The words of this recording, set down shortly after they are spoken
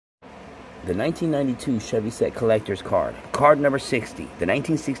The 1992 Chevy Set Collector's Card. Card number 60. The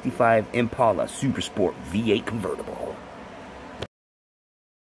 1965 Impala Super Sport V8 Convertible.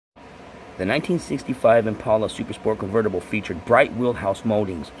 The 1965 Impala Super Sport Convertible featured bright wheelhouse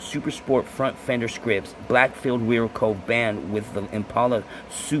moldings, Super Sport front fender scripts, black filled rear cove band with the Impala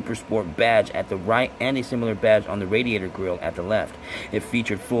Super Sport badge at the right and a similar badge on the radiator grille at the left. It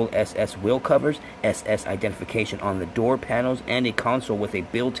featured full SS wheel covers, SS identification on the door panels, and a console with a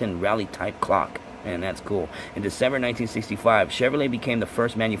built-in rally-type clock. And that's cool. In December 1965, Chevrolet became the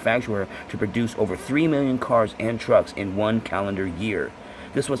first manufacturer to produce over 3 million cars and trucks in one calendar year.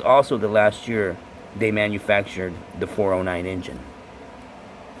 This was also the last year they manufactured the 409 engine.